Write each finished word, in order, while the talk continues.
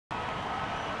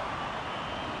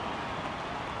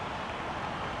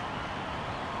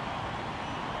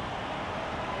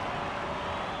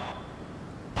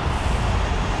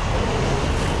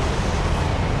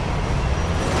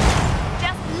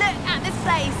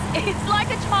It's like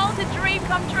a childhood dream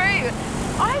come true.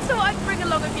 I thought I'd bring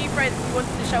along a few friends who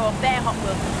wanted to show off their Hot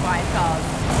Wheels inspired cars.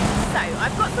 So,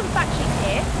 I've got some fact sheets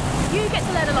here. You get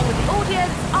to learn along with the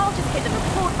audience. I'll just hit the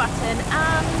record button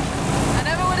and... I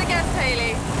never would have guessed,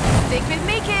 Hayley. Stick with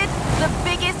me, kid. The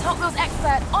biggest Hot Wheels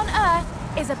expert on Earth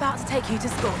is about to take you to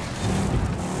school.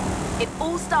 It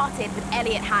all started with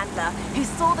Elliot Handler, who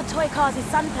saw the toy cars his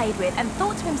son played with and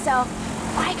thought to himself,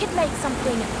 I could make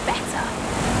something better.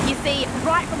 You see,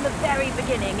 right from the very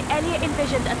beginning, Elliot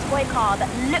envisioned a toy car that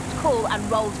looked cool and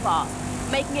rolled fast,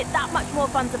 making it that much more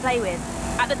fun to play with.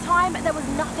 At the time, there was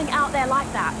nothing out there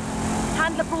like that.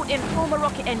 Handler brought in former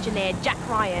rocket engineer Jack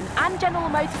Ryan and General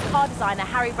Motors car designer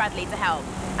Harry Bradley to help.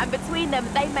 And between them,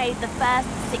 they made the first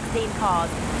 16 cars,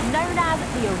 known as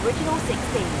the original 16.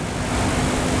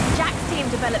 Jack's team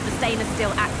developed the stainless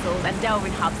steel axles and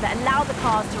Delrin hubs that allowed the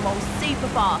cars to roll super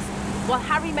fast, while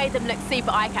Harry made them look super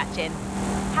eye-catching.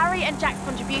 Harry and Jack's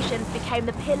contributions became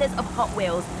the pillars of Hot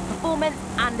Wheels, performance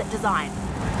and design.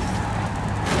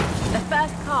 The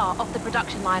first car off the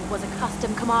production line was a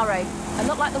custom Camaro, a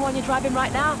lot like the one you're driving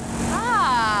right now.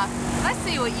 Ah, I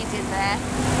see what you did there.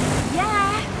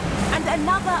 Yeah, and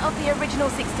another of the original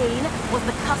 16 was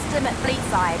the custom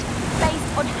Fleetside, based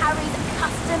on Harry's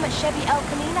custom Chevy El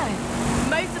Camino.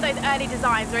 Most of those early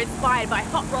designs are inspired by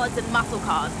hot rods and muscle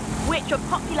cars, which were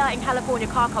popular in California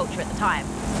car culture at the time.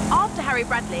 After Harry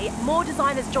Bradley, more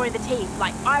designers joined the team,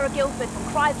 like Ira Guilford from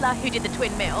Chrysler, who did the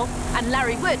Twin Mill, and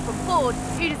Larry Wood from Ford,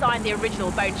 who designed the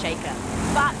original Bone Shaker.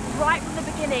 But right from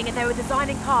the beginning, they were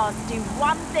designing cars to do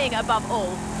one thing above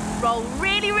all: roll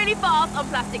really, really fast on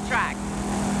plastic tracks.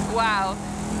 Wow,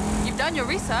 you've done your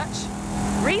research.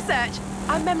 Research?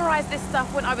 I memorized this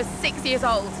stuff when I was 6 years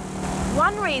old.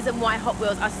 One reason why Hot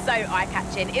Wheels are so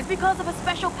eye-catching is because of a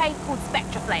special paint called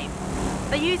Spectra Flame.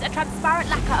 They use a transparent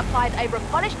lacquer applied over a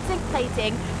polished zinc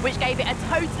plating, which gave it a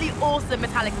totally awesome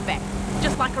metallic effect,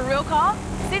 just like a real car.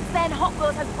 Since then, Hot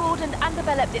Wheels has broadened and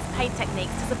developed its paint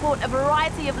techniques to support a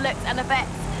variety of looks and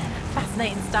effects.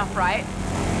 Fascinating stuff, right?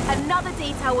 Another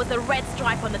detail was the red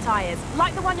stripe on the tyres,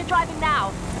 like the one you're driving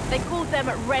now. They called them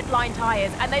red line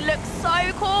tyres, and they look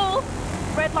so cool.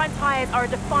 Red line tyres are a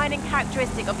defining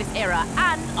characteristic of this era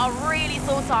and are really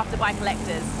sought after by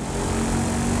collectors.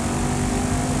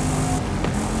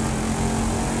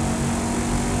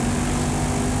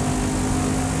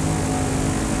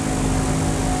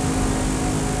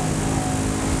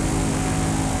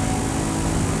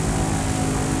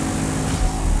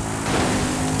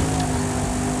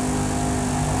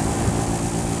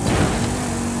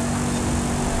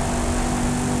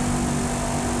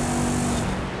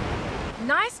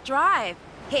 Nice drive.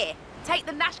 Here, take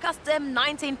the Nash Custom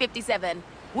 1957,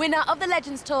 winner of the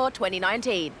Legends Tour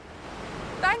 2019.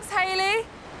 Thanks, Hayley.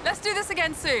 Let's do this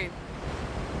again soon.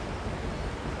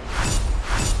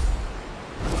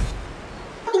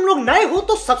 तुम लोग नए हो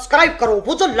तो subscribe करो,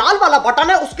 वो जो लाल वाला button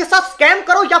है उसके साथ स्कैम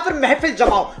करो या फिर महफिल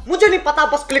जमाओ, मुझे नहीं पता,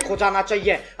 बस क्लिक हो जाना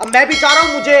चाहिए। अब मैं भी जा रहा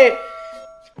हूं, मुझे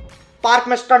पार्क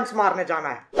में स्टंट्स मारने जाना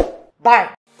है। बाय।